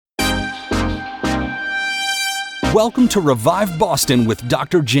Welcome to Revive Boston with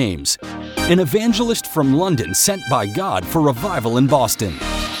Dr. Jaymz, an evangelist from London sent by God for revival in Boston.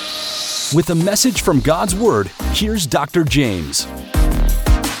 With a message from God's Word, here's Dr. Jaymz.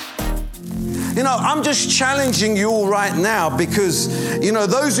 You know, I'm just challenging you all right now because, you know,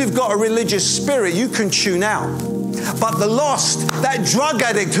 those who've got a religious spirit, you can tune out. But the lost, that drug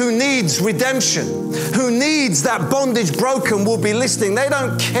addict who needs redemption, who needs that bondage broken, will be listening. They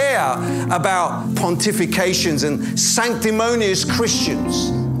don't care about pontifications and sanctimonious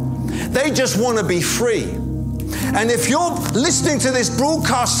Christians. They just want to be free. And if you're listening to this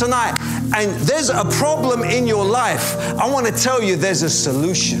broadcast tonight and there's a problem in your life, I want to tell you there's a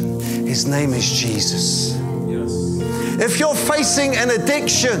solution. His name is Jesus. Yes. If you're facing an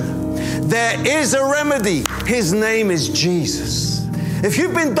addiction, there is a remedy. His name is Jesus. If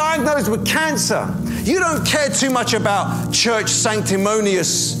you've been diagnosed with cancer, you don't care too much about church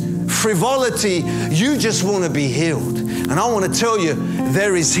sanctimonious frivolity. You just want to be healed. And I want to tell you,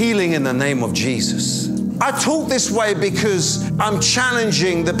 there is healing in the name of Jesus. I talk this way because I'm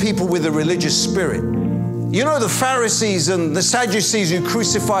challenging the people with a religious spirit. You know, the Pharisees and the Sadducees who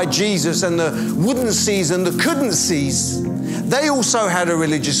crucified Jesus, and the wouldn't sees and the couldn't sees, they also had a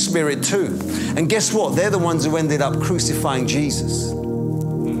religious spirit too. And guess what? They're the ones who ended up crucifying Jesus.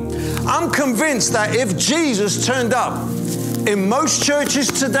 I'm convinced that if Jesus turned up in most churches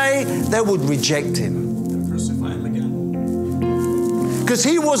today, they would reject him. Crucify him again. Because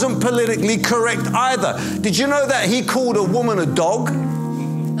he wasn't politically correct either. Did you know that he called a woman a dog?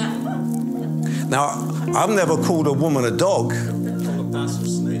 Now, I've never called a woman a dog.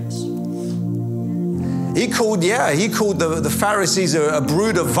 He called the Pharisees a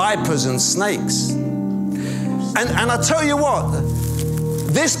brood of vipers and snakes. And I tell you what,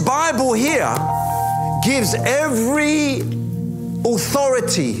 this Bible here gives every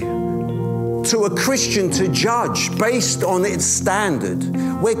authority to a Christian to judge based on its standard.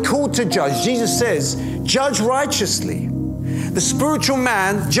 We're called to judge. Jesus says, judge righteously. The spiritual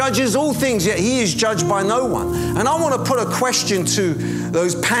man judges all things, yet he is judged by no one. And I want to put a question to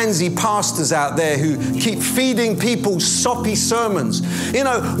those pansy pastors out there who keep feeding people soppy sermons. You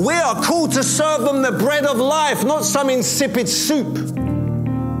know, we are called to serve them the bread of life, not some insipid soup.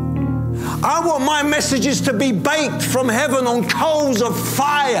 I want my messages to be baked from heaven on coals of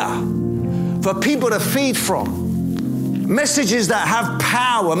fire for people to feed from. Messages that have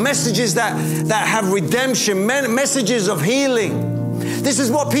power, messages that have redemption, messages of healing. This is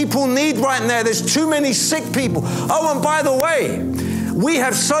what people need right now. There's too many sick people. Oh, and by the way, we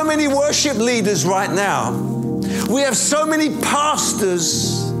have so many worship leaders right now. We have so many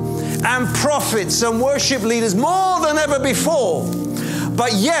pastors and prophets and worship leaders, more than ever before.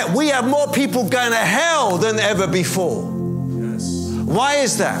 But yet we have more people going to hell than ever before. Yes. Why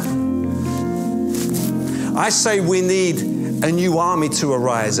is that? I say we need a new army to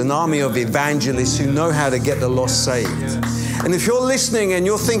arise, an army of evangelists who know how to get the lost saved. Yes. And if you're listening and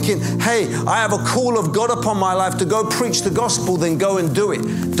you're thinking, hey, I have a call of God upon my life to go preach the gospel, then go and do it.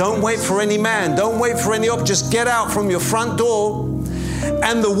 Don't wait for any man. Don't wait for any just get out from your front door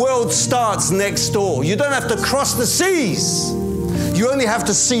and the world starts next door. You don't have to cross the seas. You only have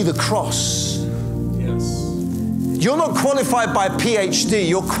to see the cross. You're not qualified by PhD.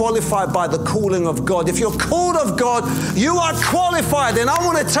 You're qualified by the calling of God. If you're called of God, you are qualified. And I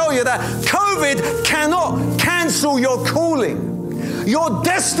want to tell you that COVID cannot cancel your calling. Your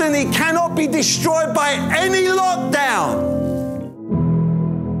destiny cannot be destroyed by any lockdown.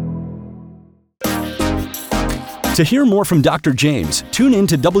 To hear more from Dr. Jaymz, tune in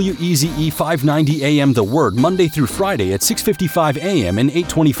to WEZE 590 AM The Word Monday through Friday at 6:55 AM and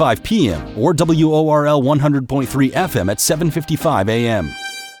 8:25 PM, or WORL 100.3 FM at 7:55 AM.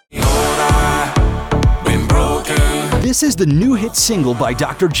 This is the new hit single by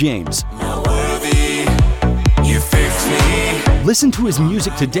Dr. Jaymz. Listen to his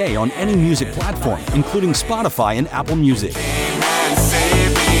music today on any music platform, including Spotify and Apple Music.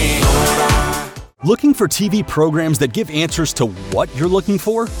 Looking for TV programs that give answers to what you're looking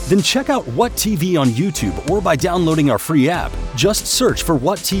for? Then check out What TV on YouTube or by downloading our free app. Just search for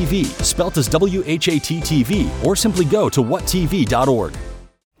What TV, spelt as WHAT-TV, or simply go to whattv.org.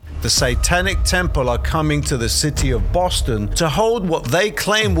 The Satanic Temple are coming to the city of Boston to hold what they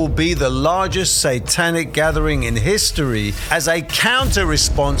claim will be the largest satanic gathering in history. As a counter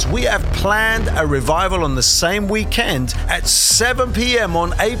response, we have planned a revival on the same weekend at 7 p.m.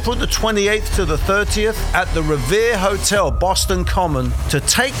 on April the 28th to the 30th at the Revere Hotel, Boston Common. To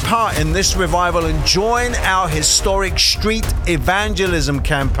take part in this revival and join our historic street evangelism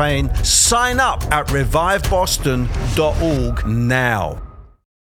campaign, sign up at reviveboston.org now.